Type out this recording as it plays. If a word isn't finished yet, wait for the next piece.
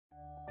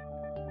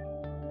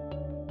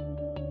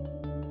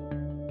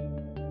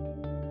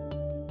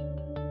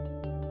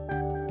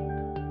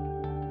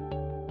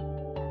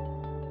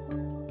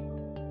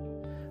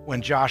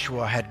when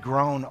Joshua had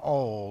grown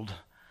old,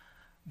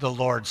 the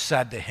Lord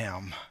said to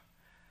him,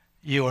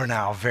 "You are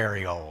now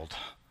very old."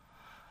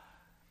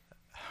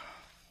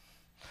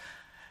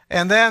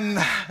 And then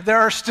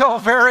there are still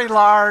very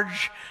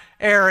large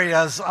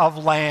areas of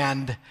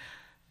land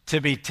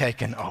to be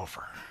taken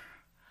over.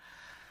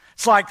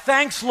 It's like,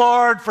 thanks,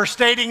 Lord, for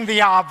stating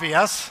the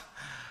obvious.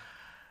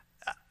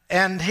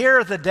 And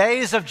here the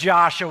days of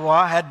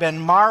Joshua had been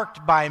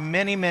marked by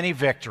many, many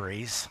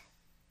victories.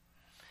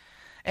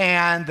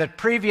 And the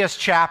previous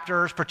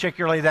chapters,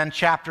 particularly then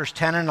chapters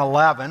 10 and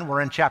 11,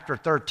 we're in chapter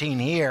 13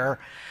 here,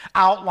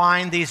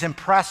 outlined these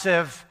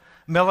impressive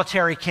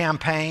military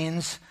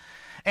campaigns.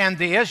 And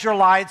the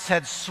Israelites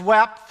had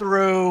swept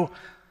through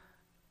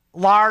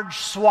large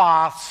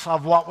swaths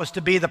of what was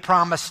to be the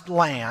promised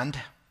land.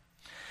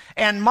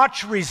 And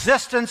much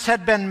resistance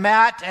had been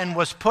met and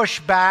was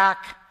pushed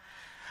back.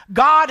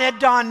 God had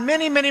done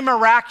many, many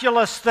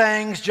miraculous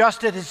things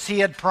just as he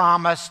had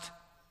promised.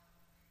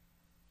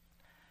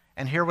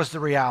 And here was the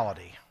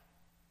reality.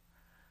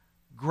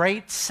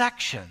 Great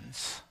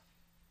sections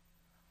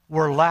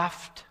were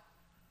left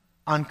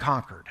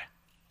unconquered.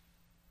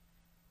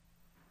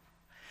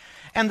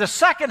 And the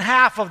second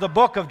half of the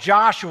book of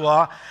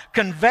Joshua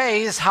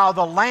conveys how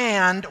the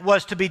land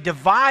was to be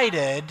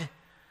divided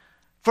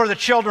for the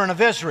children of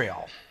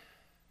Israel.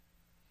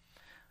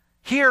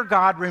 Here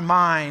God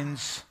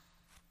reminds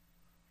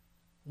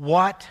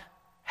what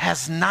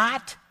has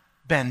not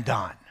been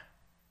done.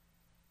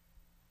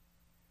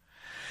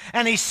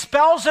 And he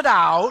spells it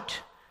out,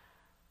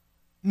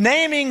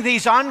 naming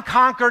these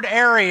unconquered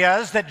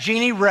areas that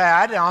Jeannie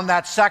read on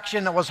that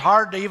section that was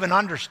hard to even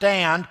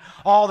understand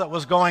all that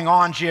was going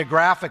on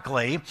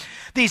geographically.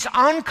 These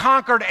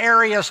unconquered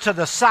areas to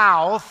the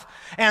south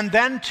and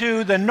then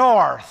to the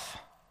north.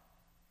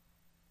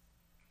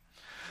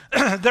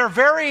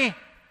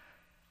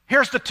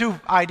 Here's the two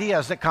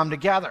ideas that come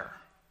together.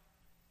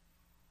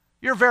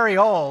 You're very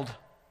old,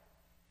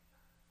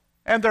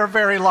 and there are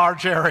very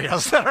large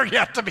areas that are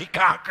yet to be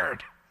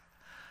conquered.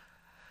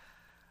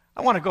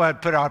 I want to go ahead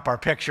and put up our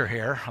picture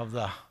here of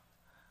the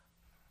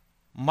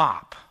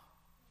mop.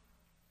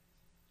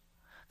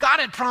 God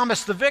had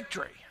promised the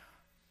victory,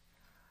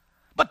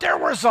 but there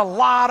was a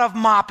lot of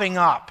mopping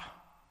up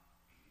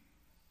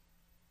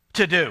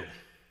to do.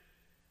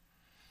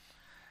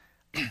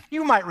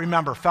 You might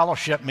remember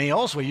fellowship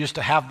meals. We used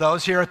to have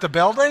those here at the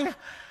building.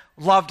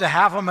 Love to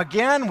have them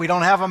again. We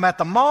don't have them at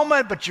the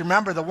moment, but you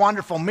remember the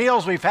wonderful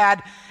meals we've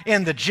had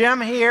in the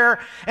gym here.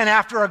 And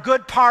after a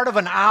good part of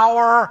an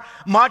hour,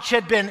 much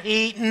had been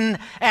eaten,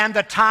 and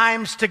the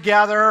times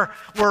together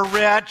were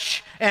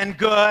rich and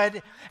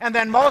good. And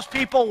then most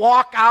people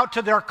walk out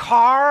to their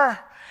car,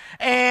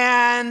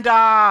 and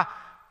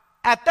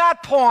at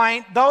that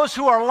point, those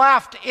who are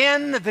left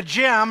in the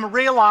gym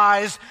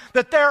realize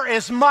that there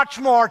is much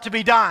more to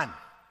be done.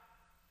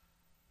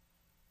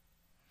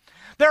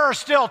 There are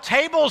still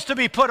tables to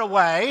be put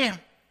away,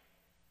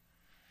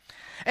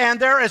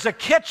 and there is a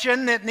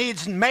kitchen that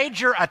needs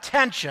major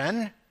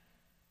attention,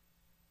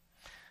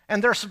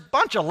 and there's a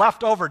bunch of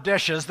leftover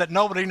dishes that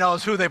nobody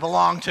knows who they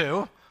belong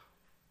to,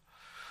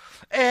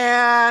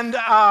 and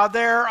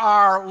there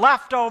are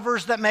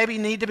leftovers that maybe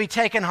need to be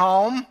taken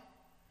home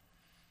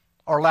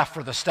or left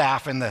for the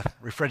staff in the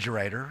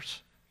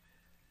refrigerators.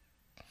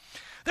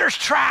 There's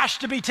trash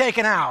to be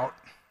taken out.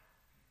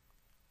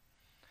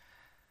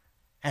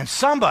 And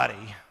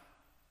somebody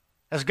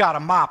has got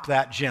to mop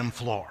that gym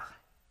floor.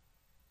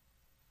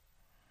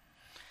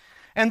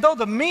 And though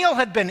the meal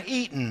had been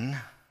eaten,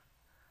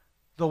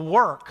 the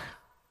work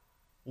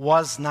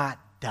was not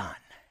done.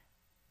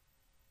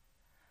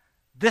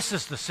 This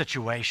is the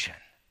situation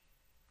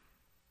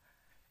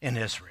in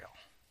Israel.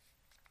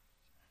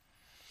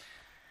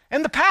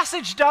 And the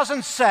passage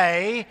doesn't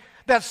say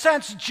that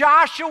since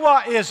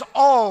Joshua is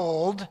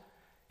old,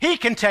 he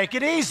can take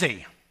it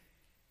easy.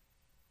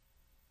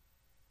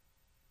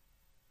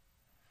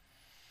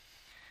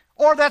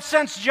 Or that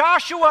since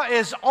Joshua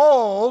is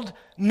old,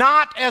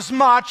 not as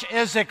much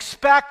is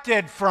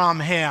expected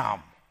from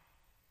him.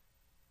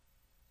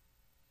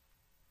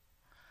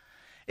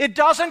 It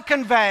doesn't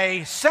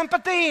convey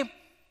sympathy,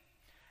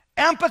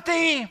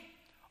 empathy,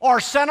 or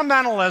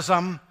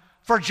sentimentalism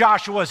for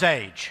Joshua's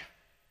age.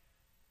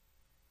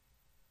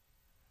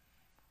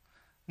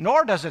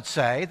 Nor does it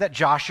say that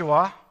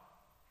Joshua,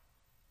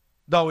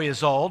 though he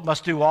is old,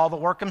 must do all the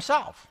work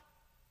himself.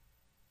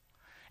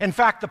 In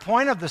fact, the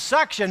point of the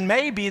section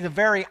may be the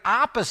very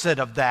opposite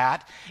of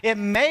that. It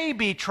may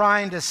be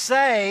trying to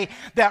say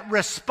that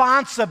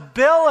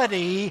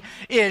responsibility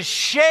is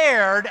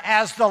shared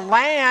as the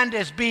land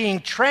is being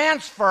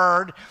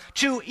transferred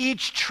to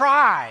each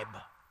tribe,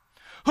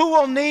 who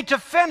will need to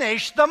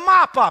finish the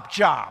mop-up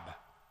job.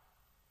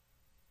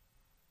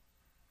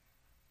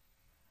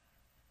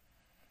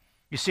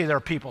 You see, there are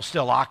people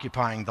still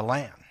occupying the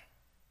land.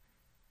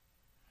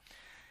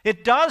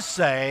 It does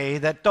say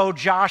that though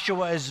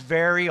Joshua is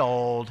very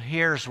old,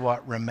 here's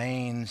what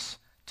remains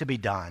to be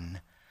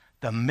done.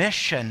 The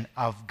mission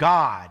of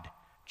God,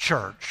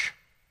 church,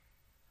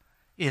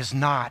 is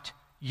not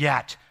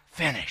yet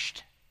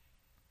finished.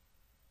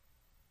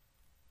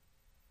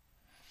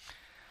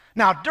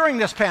 Now, during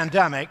this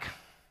pandemic,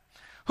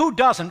 who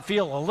doesn't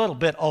feel a little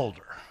bit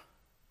older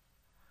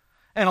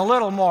and a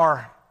little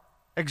more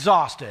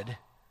exhausted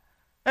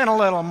and a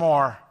little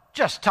more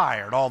just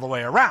tired all the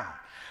way around?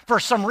 For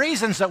some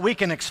reasons that we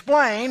can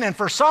explain and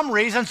for some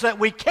reasons that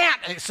we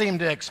can't seem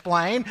to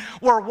explain,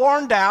 we're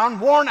worn down,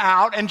 worn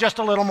out, and just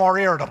a little more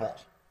irritable.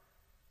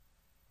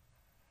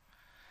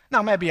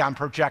 Now, maybe I'm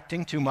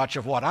projecting too much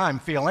of what I'm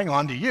feeling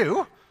onto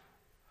you,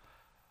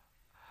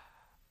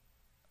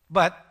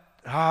 but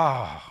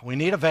we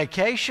need a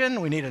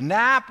vacation, we need a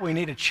nap, we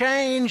need a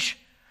change.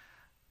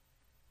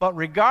 But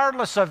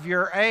regardless of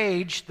your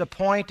age, the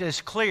point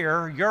is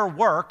clear: your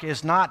work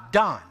is not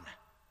done.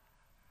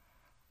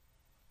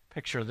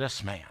 Picture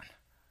this man,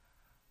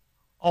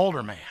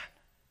 older man,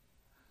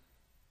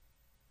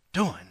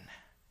 doing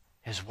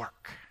his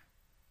work.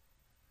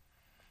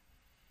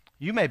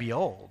 You may be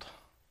old,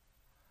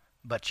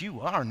 but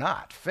you are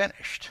not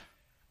finished.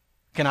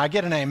 Can I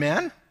get an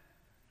amen?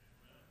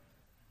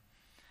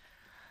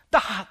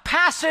 The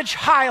passage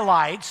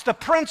highlights the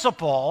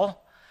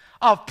principle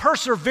of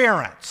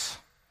perseverance.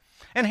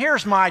 And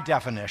here's my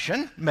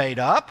definition, made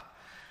up.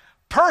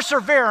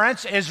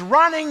 Perseverance is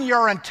running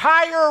your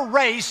entire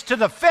race to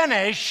the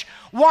finish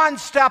one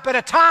step at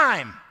a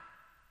time.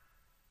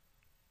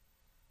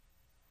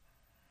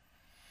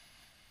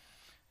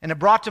 And it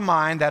brought to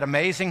mind that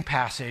amazing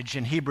passage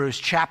in Hebrews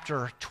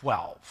chapter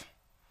 12.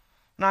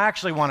 And I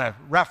actually want to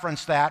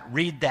reference that,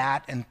 read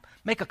that, and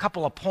make a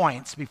couple of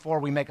points before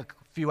we make a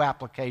few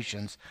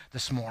applications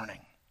this morning.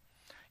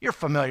 You're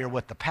familiar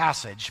with the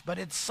passage, but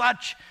it's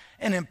such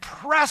an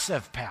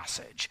impressive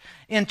passage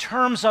in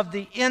terms of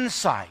the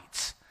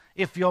insights,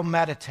 if you'll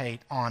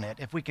meditate on it,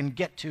 if we can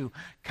get to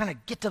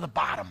the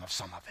bottom of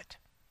some of it.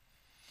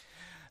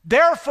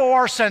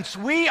 Therefore, since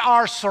we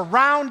are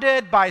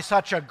surrounded by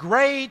such a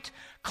great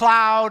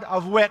cloud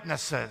of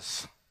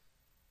witnesses,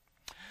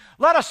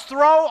 let us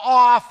throw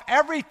off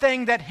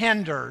everything that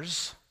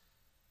hinders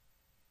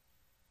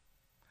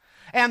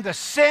and the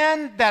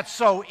sin that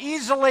so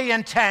easily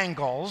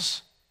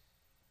entangles,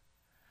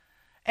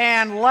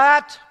 and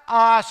let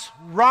us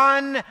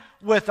run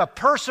with a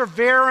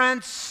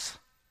perseverance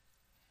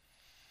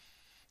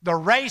the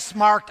race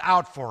marked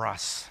out for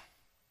us,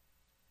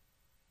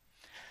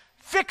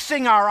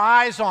 fixing our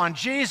eyes on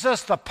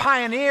Jesus, the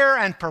pioneer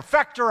and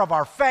perfecter of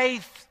our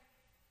faith.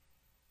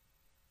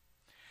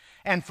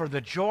 And for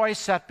the joy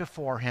set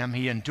before him,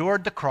 he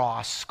endured the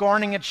cross,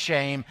 scorning its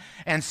shame,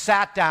 and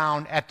sat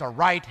down at the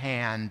right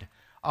hand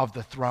of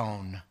the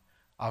throne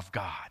of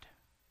God.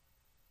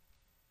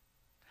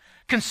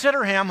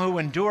 Consider him who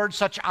endured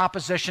such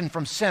opposition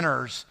from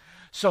sinners,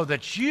 so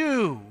that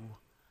you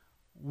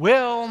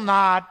will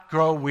not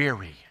grow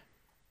weary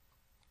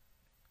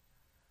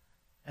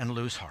and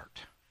lose heart.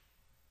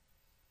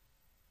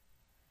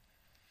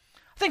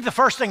 I think the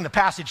first thing the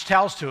passage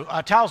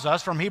tells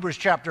us from Hebrews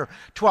chapter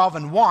 12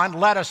 and 1,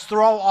 let us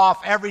throw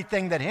off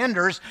everything that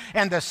hinders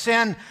and the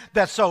sin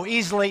that so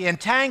easily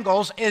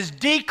entangles, is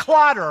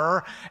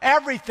declutter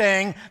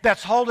everything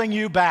that's holding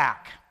you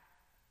back.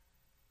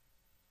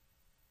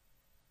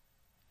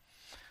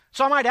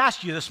 So I might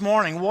ask you this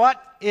morning,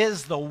 what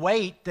is the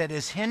weight that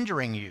is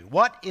hindering you?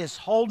 What is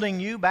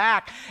holding you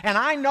back? And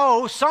I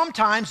know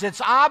sometimes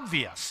it's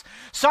obvious.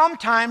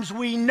 Sometimes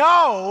we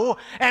know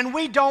and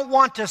we don't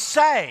want to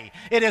say.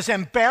 It is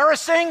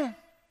embarrassing.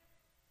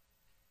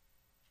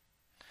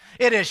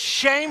 It is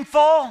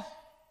shameful.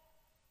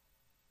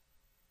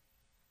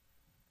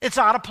 It's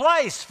out of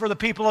place for the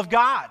people of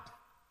God,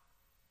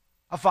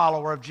 a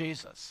follower of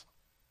Jesus.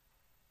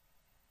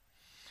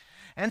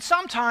 And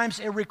sometimes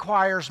it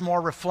requires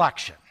more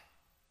reflection.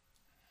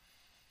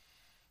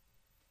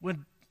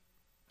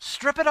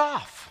 Strip it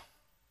off.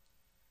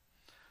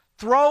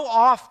 Throw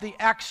off the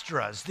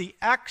extras. The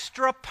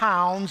extra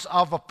pounds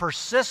of a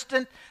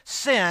persistent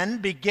sin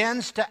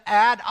begins to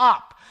add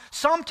up.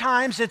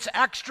 Sometimes it's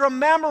extra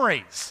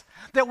memories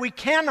that we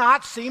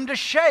cannot seem to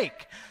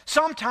shake.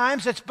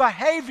 Sometimes it's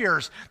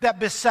behaviors that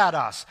beset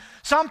us.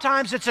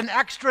 Sometimes it's an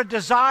extra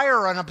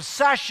desire, an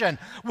obsession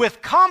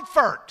with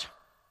comfort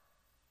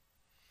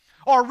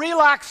or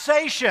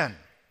relaxation.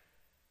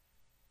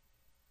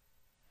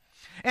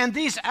 And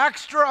these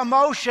extra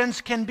emotions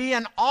can be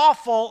an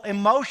awful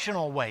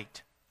emotional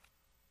weight.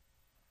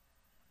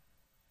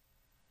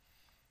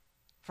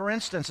 For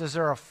instance, is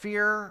there a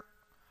fear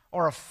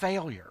or a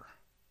failure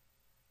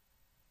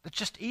that's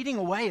just eating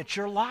away at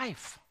your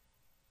life?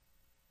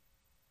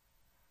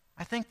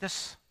 I think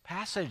this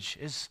passage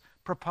is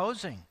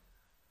proposing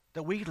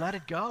that we let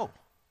it go.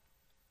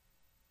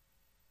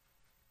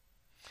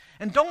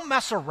 And don't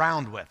mess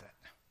around with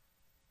it.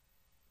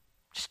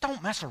 Just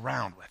don't mess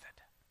around with it.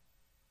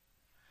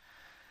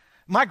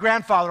 My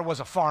grandfather was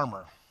a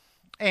farmer,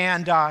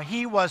 and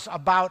he was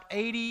about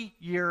 80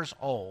 years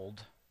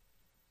old.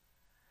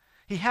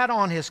 He had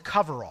on his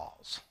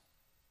coveralls,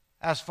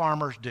 as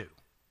farmers do.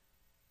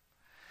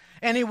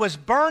 And he was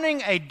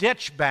burning a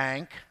ditch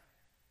bank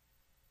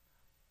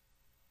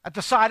at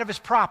the side of his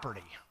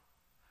property,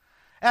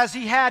 as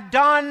he had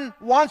done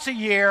once a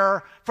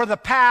year for the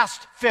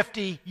past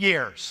 50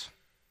 years.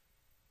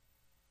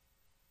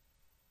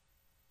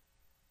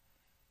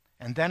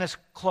 and then his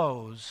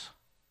clothes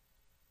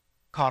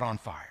caught on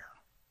fire.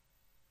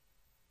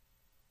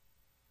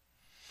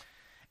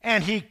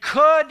 And he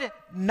could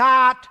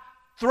not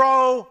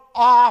throw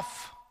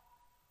off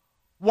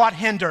what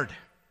hindered.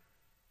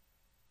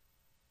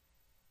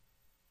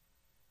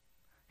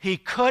 He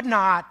could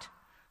not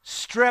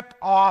strip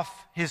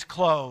off his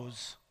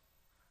clothes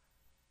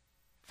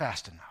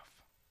fast enough.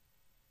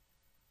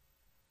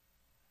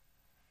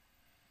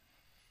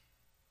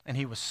 And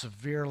he was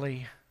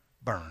severely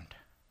burned.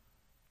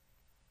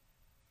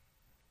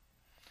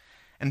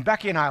 And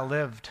Becky and I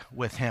lived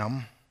with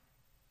him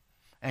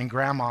and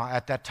Grandma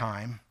at that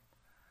time,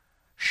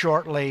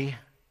 shortly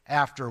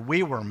after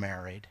we were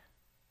married.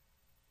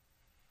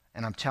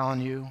 And I'm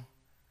telling you,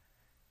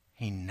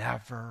 he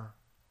never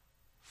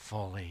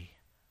fully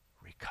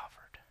recovered.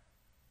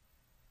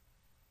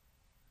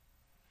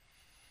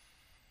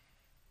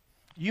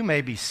 You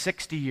may be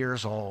 60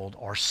 years old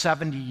or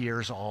 70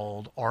 years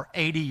old or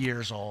 80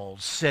 years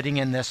old sitting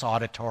in this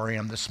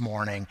auditorium this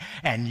morning,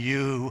 and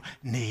you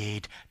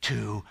need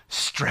to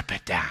strip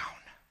it down.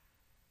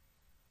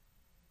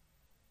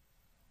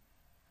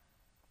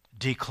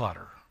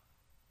 Declutter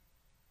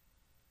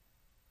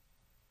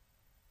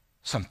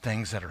some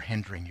things that are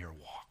hindering your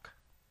walk.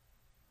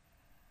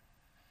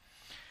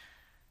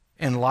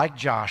 And like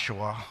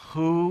Joshua,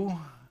 who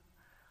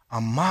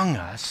among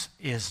us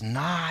is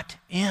not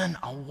in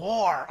a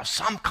war of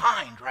some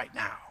kind right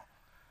now?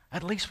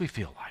 At least we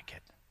feel like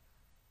it.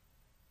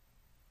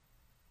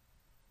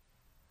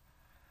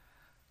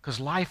 Because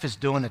life is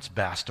doing its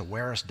best to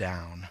wear us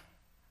down,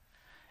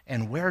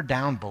 and wear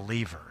down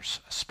believers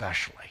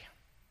especially.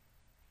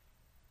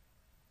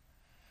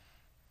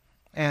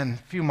 And a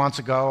few months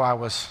ago, I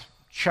was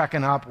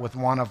checking up with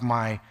one of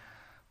my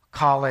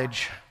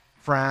college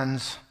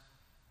friends.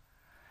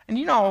 And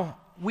you know,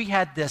 we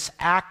had this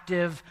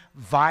active,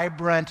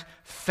 vibrant,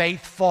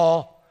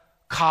 faithful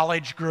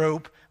college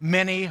group,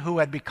 many who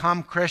had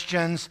become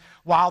Christians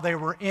while they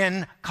were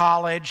in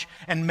college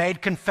and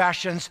made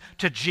confessions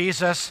to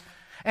Jesus,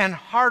 and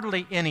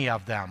hardly any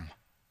of them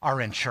are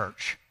in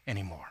church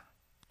anymore.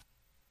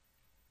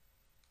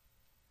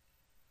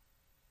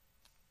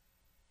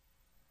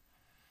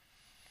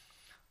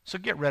 So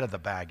get rid of the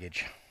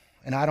baggage.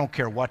 And I don't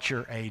care what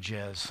your age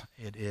is,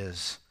 it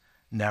is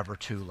never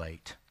too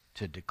late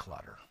to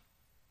declutter.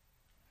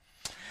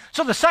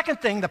 So the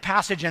second thing the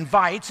passage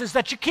invites is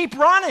that you keep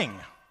running.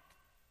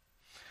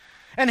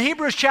 And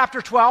Hebrews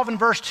chapter 12 and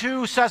verse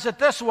 2 says it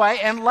this way,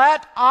 and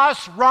let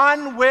us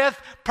run with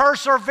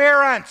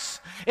perseverance.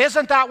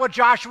 Isn't that what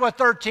Joshua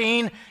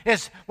 13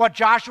 is, what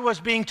Joshua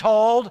is being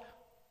told?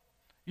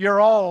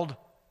 You're old,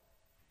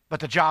 but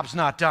the job's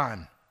not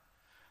done.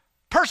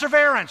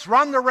 Perseverance,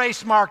 run the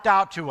race marked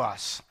out to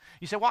us.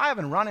 You say, well, I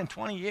haven't run in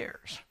 20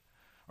 years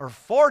or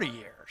 40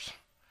 years.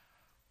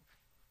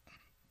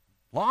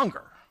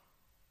 Longer.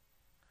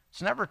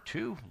 It's never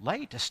too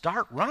late to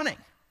start running.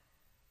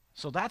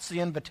 So that's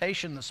the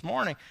invitation this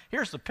morning.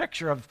 Here's the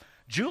picture of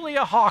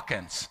Julia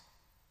Hawkins.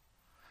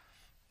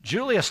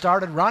 Julia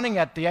started running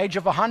at the age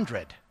of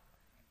 100.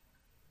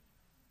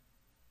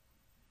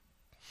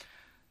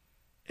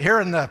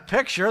 Here in the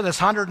picture, this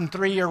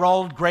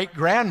 103-year-old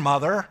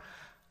great-grandmother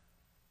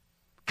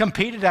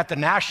competed at the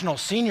National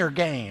Senior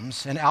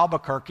Games in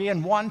Albuquerque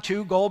and won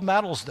 2 gold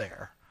medals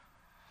there.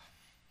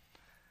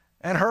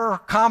 And her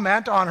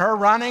comment on her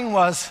running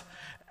was,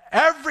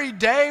 every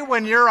day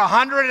when you're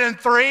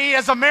 103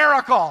 is a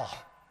miracle.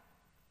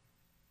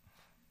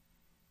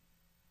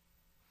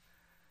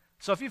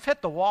 So if you've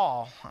hit the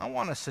wall, I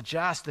want to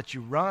suggest that you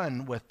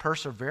run with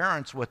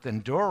perseverance, with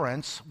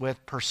endurance,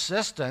 with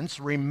persistence,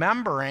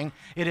 remembering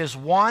it is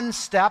one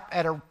step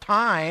at a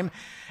time,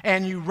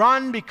 and you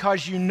run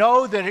because you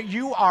know that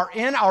you are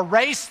in a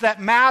race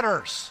that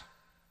matters.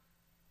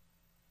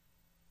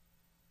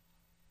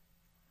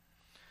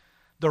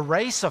 The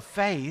race of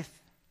faith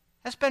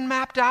has been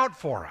mapped out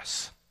for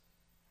us.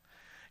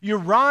 You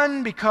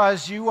run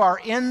because you are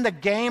in the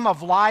game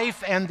of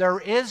life, and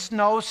there is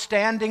no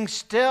standing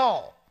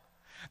still.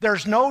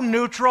 There's no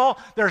neutral,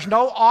 there's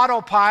no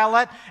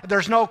autopilot,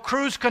 there's no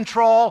cruise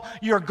control.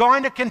 You're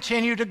going to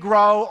continue to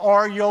grow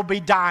or you'll be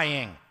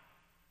dying.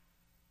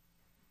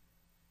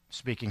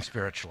 Speaking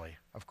spiritually,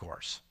 of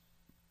course.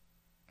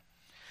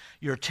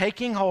 You're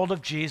taking hold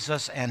of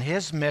Jesus and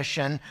his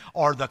mission,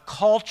 or the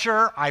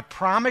culture, I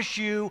promise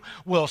you,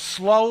 will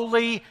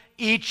slowly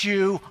eat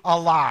you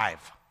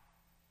alive.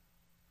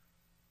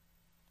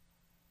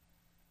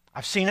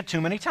 I've seen it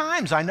too many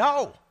times, I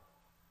know.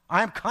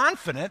 I am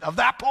confident of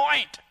that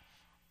point.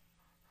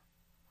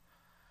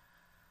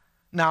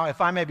 Now,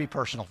 if I may be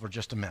personal for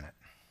just a minute.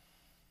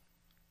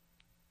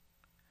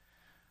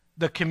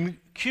 The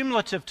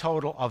cumulative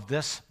total of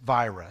this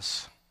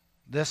virus,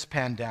 this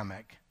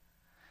pandemic,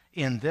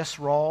 in this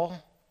role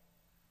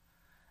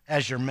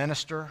as your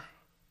minister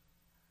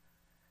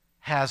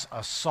has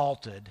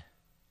assaulted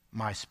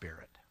my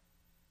spirit.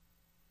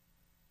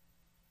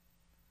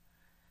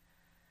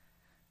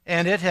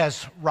 And it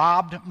has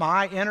robbed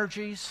my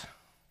energies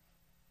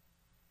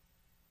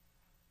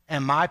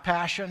and my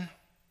passion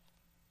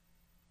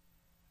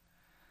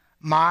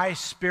my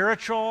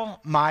spiritual,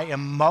 my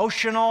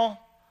emotional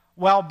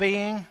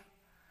well-being.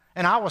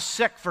 And I was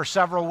sick for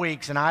several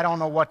weeks, and I don't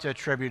know what to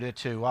attribute it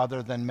to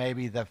other than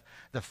maybe the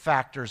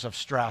factors of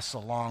stress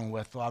along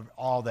with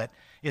all that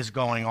is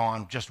going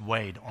on just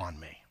weighed on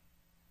me.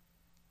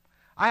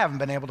 I haven't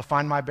been able to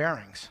find my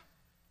bearings.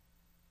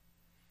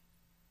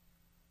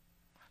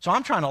 So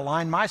I'm trying to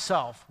align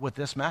myself with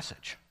this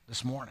message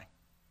this morning.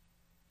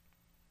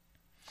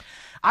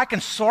 I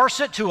can source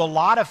it to a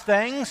lot of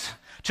things,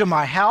 to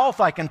my health.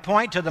 I can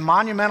point to the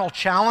monumental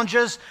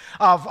challenges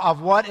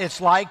of what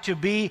it's like to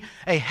be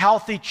a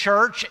healthy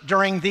church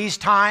during these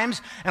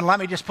times. And let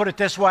me just put it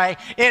this way,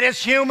 it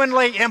is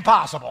humanly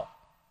impossible.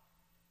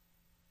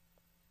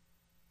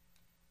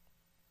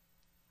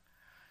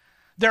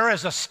 There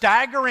is a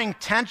staggering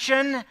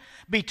tension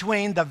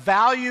between the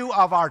value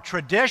of our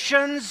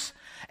traditions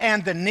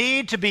and the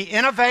need to be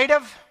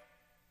innovative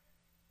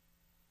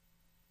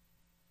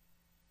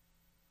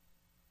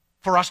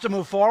for us to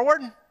move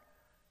forward.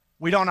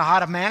 We don't know how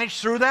to manage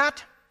through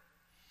that.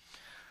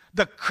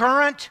 The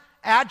current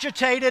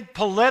agitated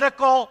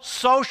political,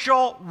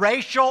 social,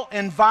 racial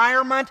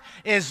environment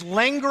is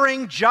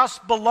lingering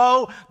just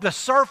below the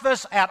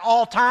surface at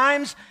all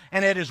times,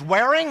 and it is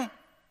wearing.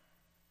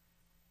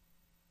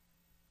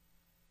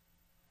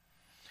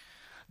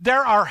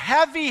 There are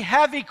heavy,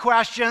 heavy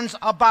questions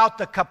about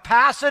the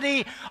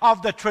capacity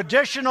of the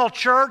traditional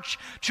church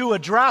to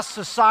address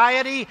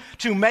society,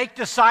 to make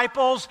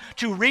disciples,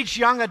 to reach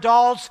young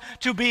adults,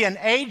 to be an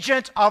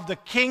agent of the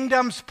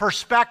kingdom's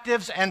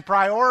perspectives and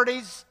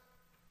priorities.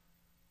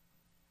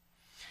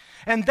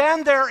 And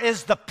then there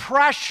is the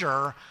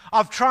pressure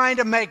of trying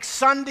to make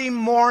Sunday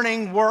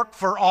morning work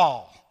for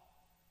all.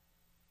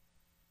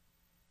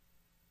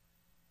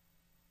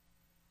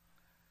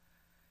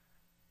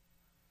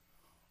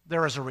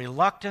 There is a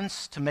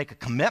reluctance to make a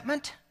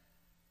commitment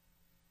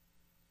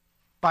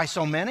by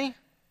so many.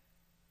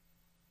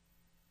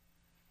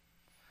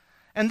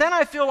 And then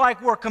I feel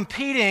like we're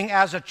competing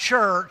as a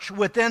church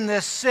within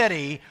this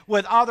city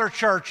with other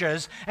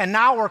churches, and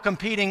now we're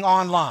competing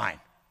online.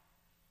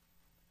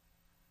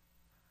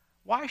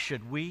 Why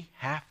should we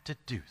have to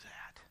do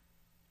that?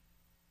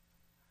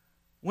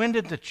 When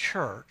did the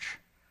church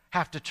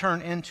have to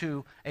turn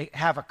into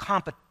have a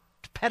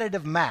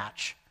competitive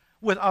match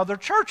with other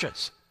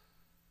churches?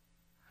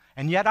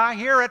 And yet I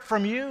hear it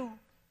from you.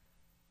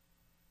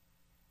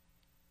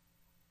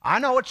 I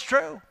know it's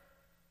true.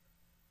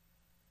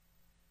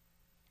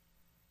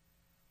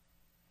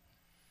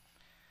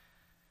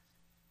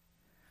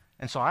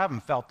 And so I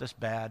haven't felt this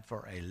bad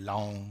for a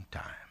long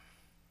time.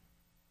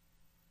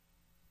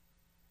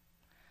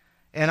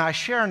 And I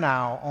share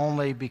now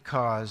only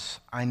because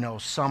I know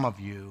some of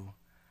you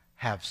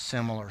have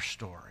similar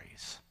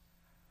stories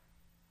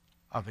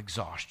of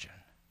exhaustion.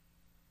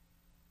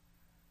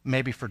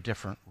 Maybe for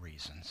different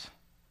reasons,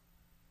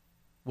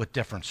 with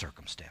different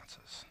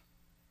circumstances.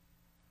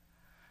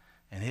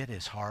 And it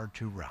is hard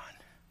to run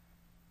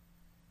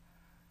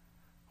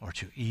or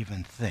to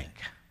even think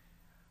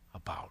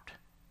about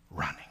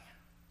running.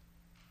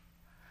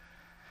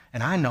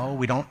 And I know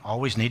we don't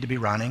always need to be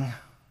running.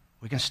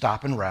 We can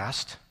stop and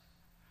rest.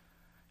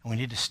 And we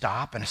need to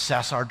stop and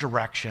assess our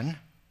direction.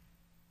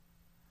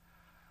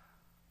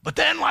 But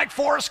then, like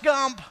Forrest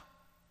Gump,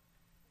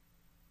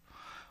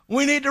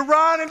 we need to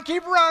run and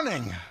keep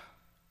running.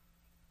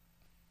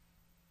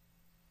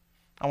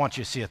 I want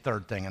you to see a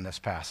third thing in this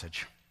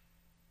passage.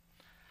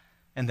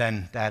 And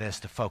then that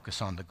is to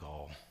focus on the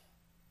goal,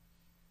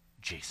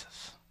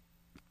 Jesus.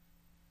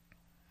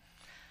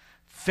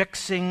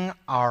 Fixing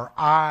our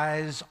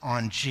eyes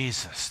on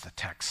Jesus, the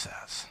text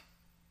says.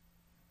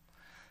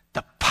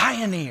 The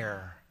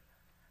pioneer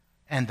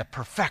and the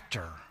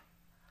perfecter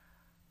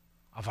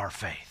of our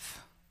faith.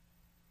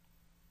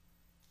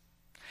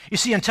 You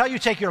see, until you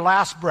take your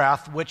last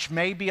breath, which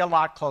may be a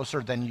lot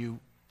closer than you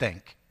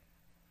think,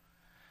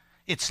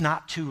 it's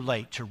not too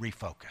late to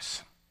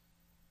refocus.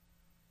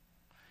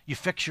 You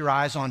fix your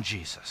eyes on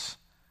Jesus.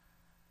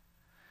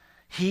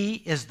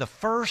 He is the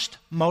first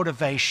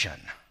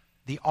motivation,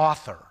 the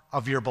author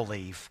of your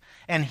belief,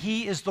 and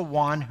He is the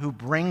one who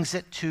brings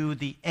it to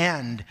the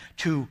end,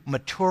 to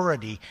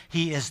maturity.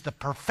 He is the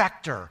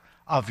perfecter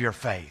of your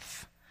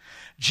faith.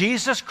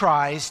 Jesus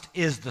Christ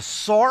is the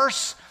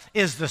source,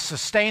 is the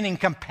sustaining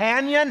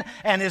companion,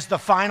 and is the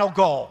final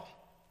goal.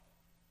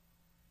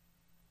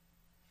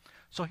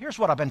 So here's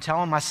what I've been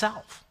telling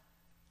myself.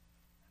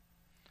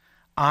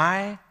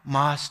 I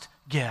must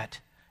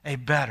get a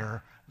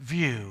better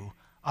view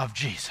of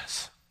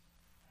Jesus.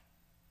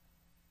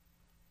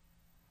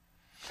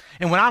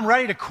 And when I'm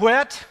ready to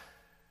quit,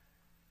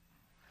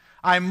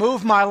 I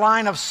move my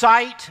line of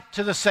sight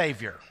to the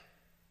Savior.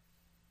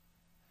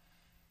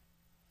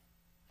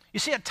 You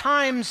see, at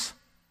times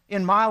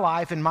in my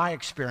life, in my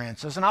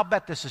experiences, and I'll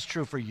bet this is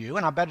true for you,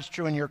 and I bet it's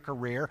true in your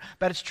career, I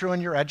bet it's true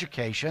in your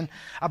education,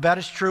 I bet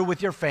it's true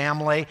with your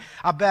family,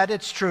 I bet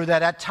it's true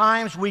that at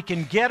times we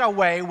can get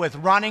away with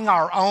running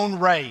our own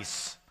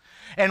race.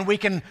 And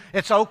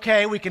it's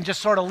okay, we can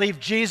just sort of leave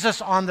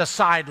Jesus on the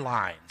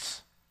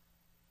sidelines.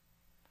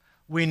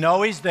 We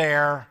know He's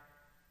there,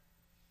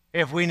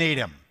 if we need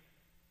him,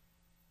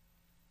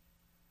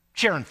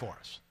 cheering for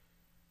us.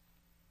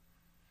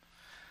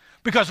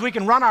 Because we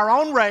can run our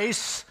own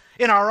race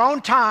in our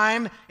own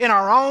time, in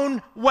our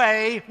own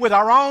way, with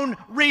our own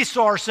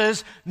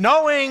resources,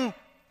 knowing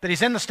that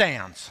he's in the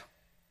stands.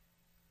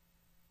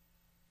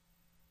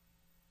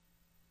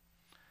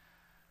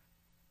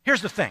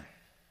 Here's the thing.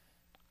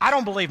 I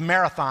don't believe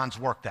marathons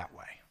work that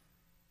way.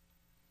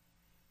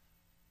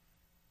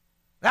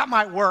 That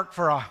might work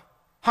for a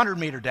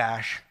 100-meter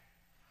dash,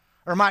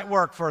 or it might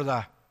work for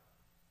a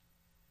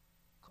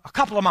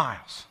couple of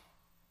miles,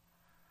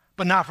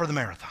 but not for the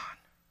marathon.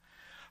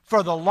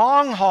 For the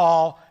long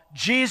haul,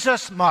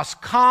 Jesus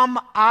must come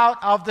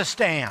out of the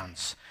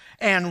stands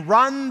and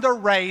run the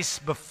race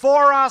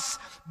before us,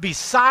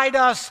 beside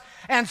us,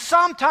 and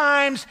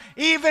sometimes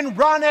even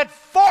run it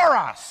for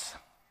us.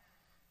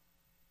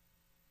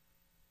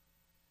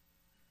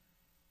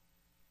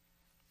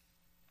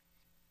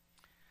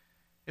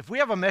 If we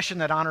have a mission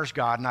that honors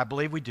God, and I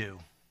believe we do,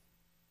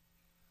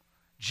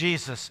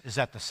 Jesus is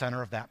at the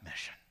center of that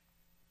mission.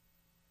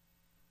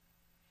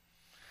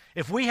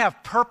 If we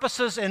have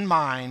purposes in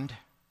mind,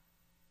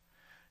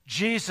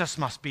 Jesus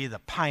must be the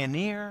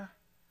pioneer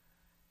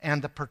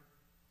and the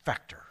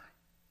perfecter.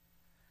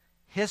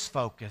 His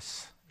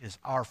focus is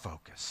our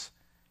focus.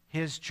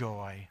 His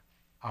joy,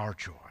 our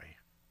joy.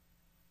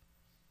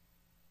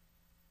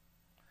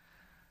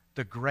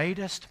 The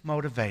greatest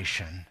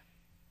motivation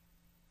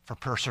for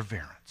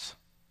perseverance,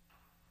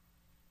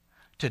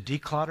 to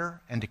declutter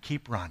and to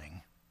keep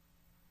running,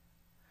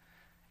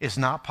 is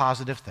not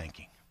positive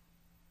thinking,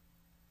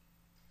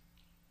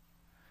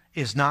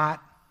 is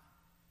not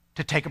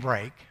to take a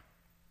break,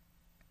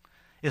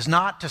 is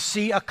not to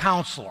see a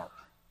counselor.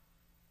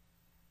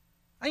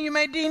 And you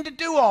may need to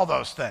do all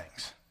those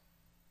things.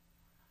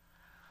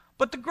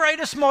 But the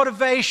greatest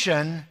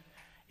motivation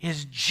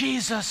is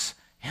Jesus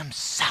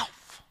himself.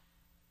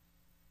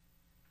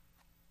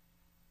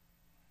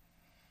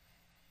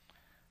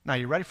 Now,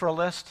 you ready for a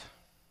list?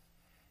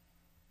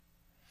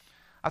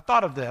 I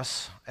thought of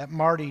this at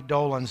Marty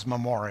Dolan's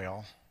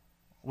memorial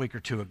a week or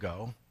two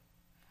ago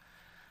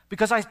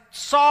because I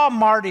saw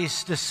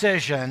Marty's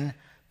decision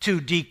to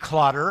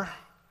declutter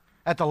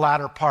at the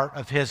latter part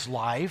of his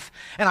life,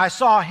 and I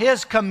saw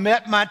his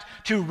commitment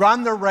to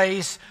run the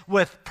race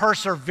with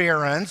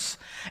perseverance,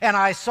 and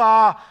I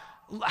saw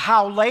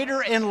how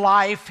later in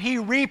life he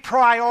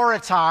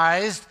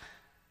reprioritized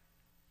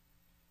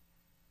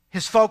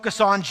his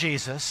focus on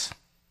Jesus.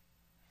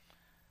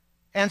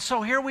 And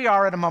so here we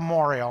are at a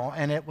memorial,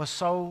 and it was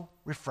so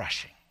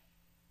refreshing.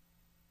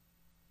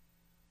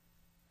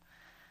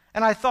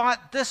 And I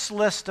thought this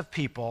list of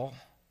people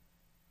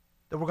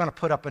that we're going to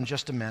put up in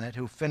just a minute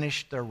who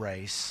finished their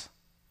race,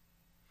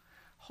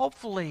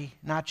 hopefully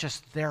not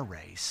just their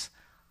race,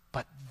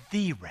 but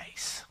the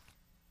race.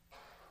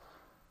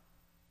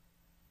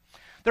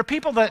 They're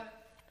people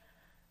that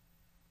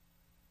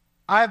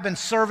I've been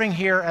serving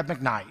here at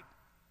McKnight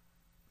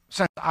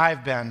since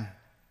I've been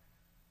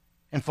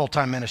in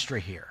full-time ministry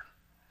here.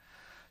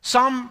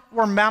 Some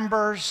were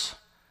members,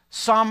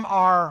 some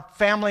are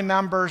family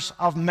members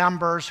of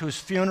members whose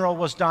funeral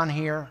was done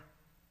here.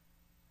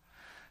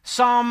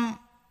 Some,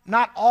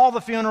 not all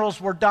the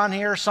funerals were done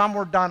here, some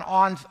were done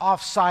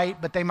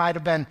off-site, but they might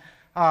have been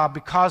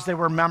because they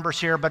were members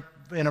here, but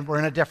we're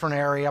in a different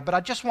area. But I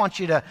just want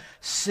you to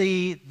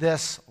see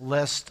this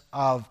list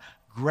of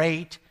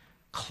great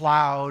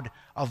cloud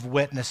of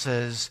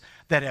witnesses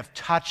that have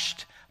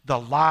touched the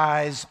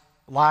lives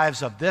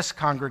of this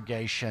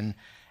congregation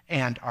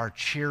and are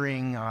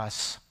cheering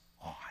us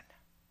on.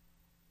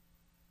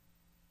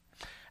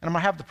 And I'm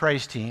going to have the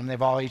praise team,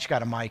 they've all each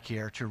got a mic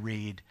here, to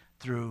read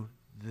through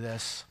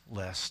this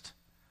list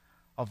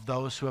of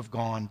those who have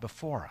gone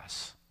before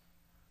us,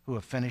 who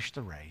have finished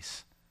the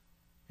race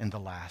in the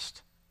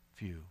last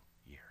few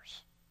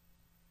years.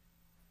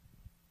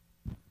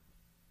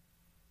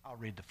 I'll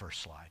read the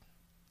first slide.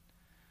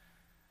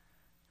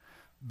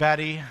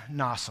 Betty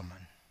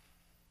Nosselman,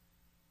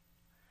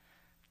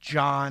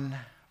 John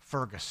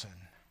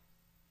Ferguson,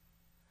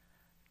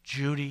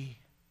 Judy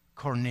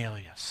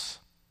Cornelius,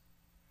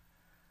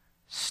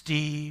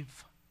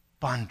 Steve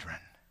Bundren,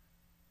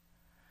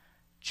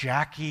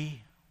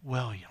 Jackie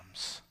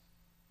Williams,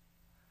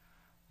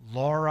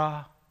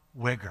 Laura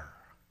Wigger,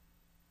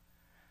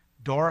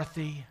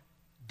 Dorothy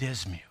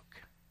Dismuke,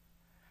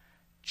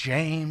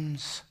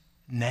 James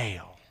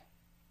Nail,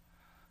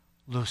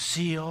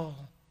 Lucille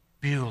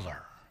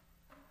Bueller,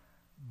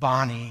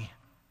 Bonnie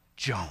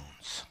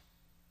Jones.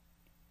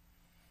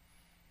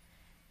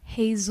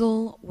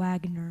 Hazel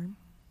Wagner,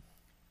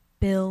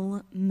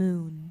 Bill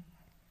Moon,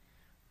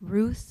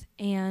 Ruth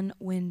Ann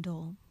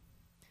Windle,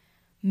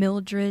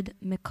 Mildred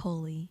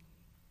McCulley,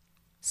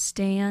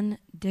 Stan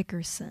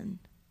Dickerson,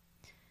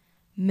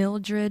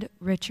 Mildred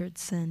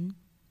Richardson,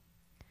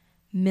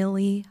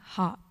 Millie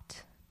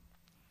Hopt,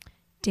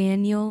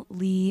 Daniel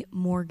Lee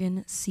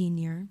Morgan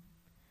Sr.,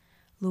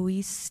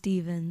 Louise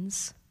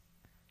Stevens,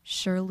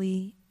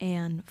 Shirley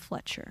Ann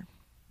Fletcher.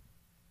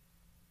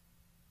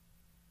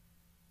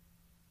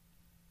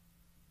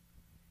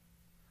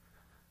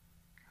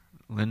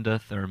 Linda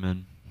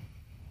Thurman,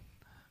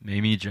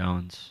 Mamie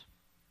Jones,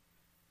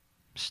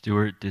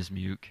 Stuart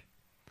Dismuke,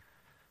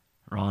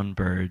 Ron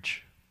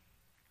Burge,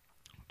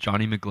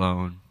 Johnny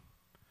McGlone,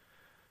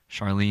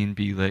 Charlene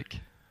Bielick,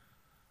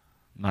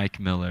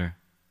 Mike Miller,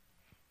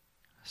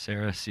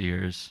 Sarah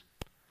Sears,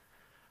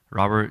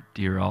 Robert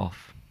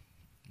Dierolf,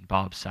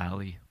 Bob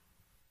Sally.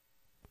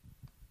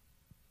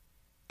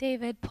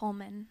 David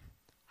Pullman,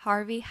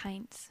 Harvey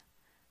Heinz,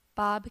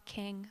 Bob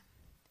King,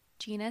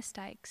 Gina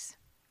Stykes,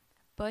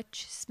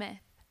 Butch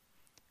Smith,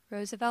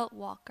 Roosevelt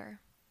Walker,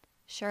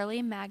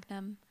 Shirley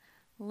Magnum,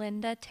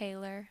 Linda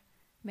Taylor,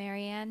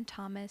 Marianne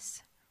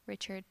Thomas,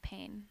 Richard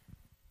Payne.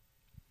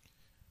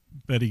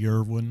 Betty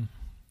Irwin,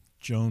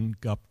 Joan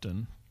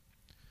Gupton,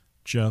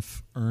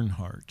 Jeff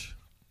Earnhardt,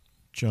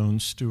 Joan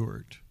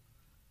Stewart,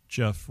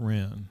 Jeff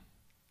Wren,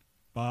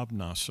 Bob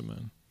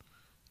Nossaman,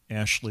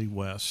 Ashley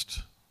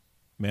West,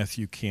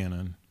 Matthew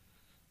Cannon,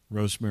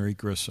 Rosemary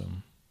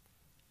Grissom,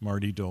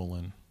 Marty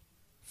Dolan,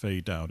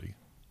 Faye Dowdy.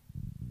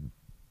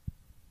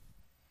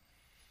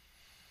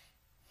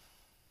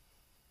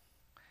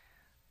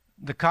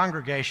 The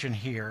congregation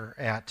here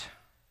at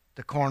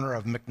the corner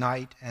of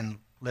McKnight and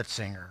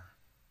Litzinger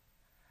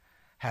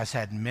has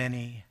had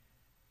many,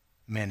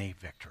 many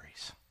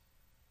victories.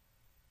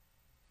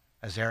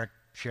 As Eric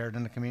shared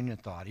in the communion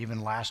thought,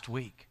 even last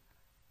week,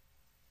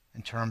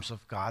 in terms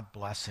of God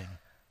blessing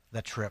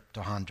the trip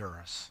to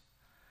Honduras.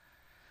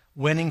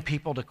 Winning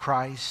people to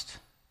Christ,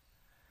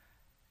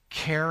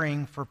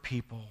 caring for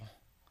people,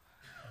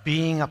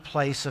 being a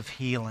place of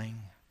healing,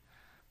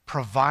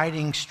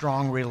 providing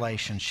strong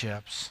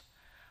relationships,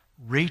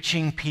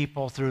 reaching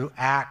people through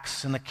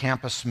Acts in the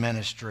campus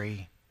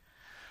ministry,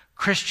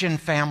 Christian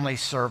family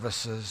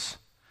services,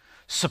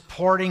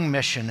 supporting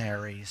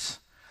missionaries,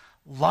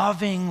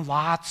 loving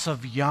lots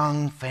of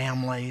young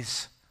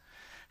families,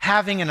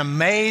 having an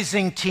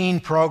amazing teen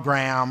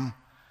program,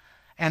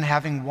 and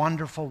having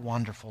wonderful,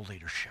 wonderful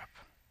leadership.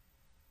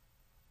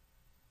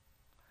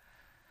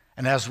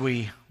 And as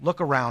we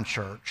look around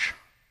church,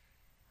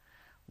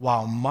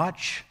 while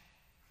much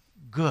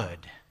good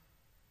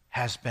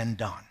has been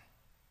done,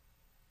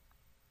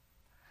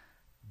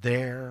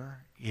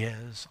 there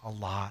is a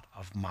lot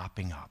of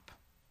mopping up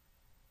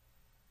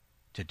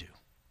to do.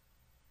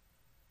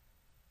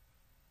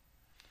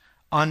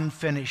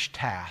 Unfinished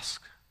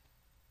tasks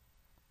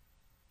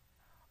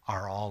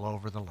are all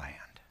over the land.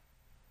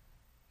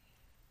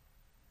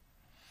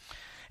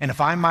 And if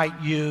I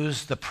might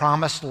use the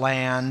promised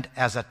land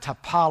as a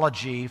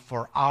typology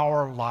for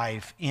our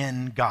life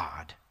in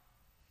God,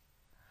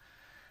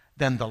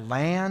 then the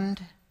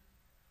land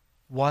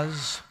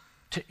was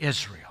to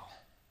Israel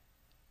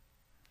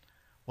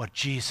what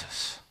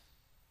Jesus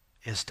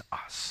is to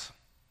us.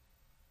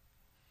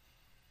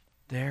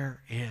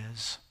 There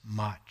is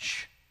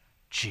much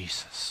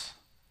Jesus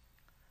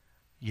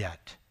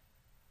yet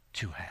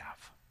to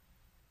have.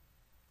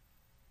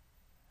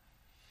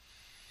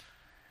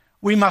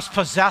 We must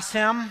possess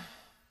him,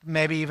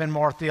 maybe even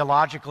more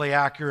theologically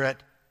accurate,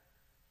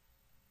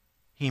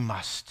 he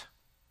must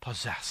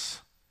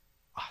possess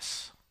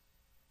us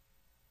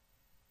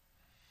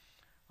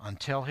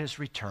until his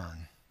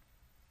return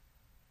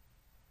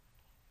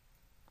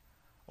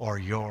or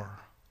your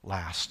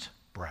last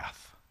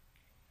breath.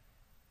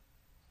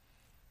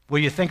 Will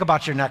you think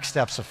about your next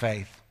steps of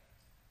faith?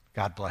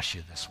 God bless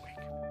you this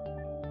week.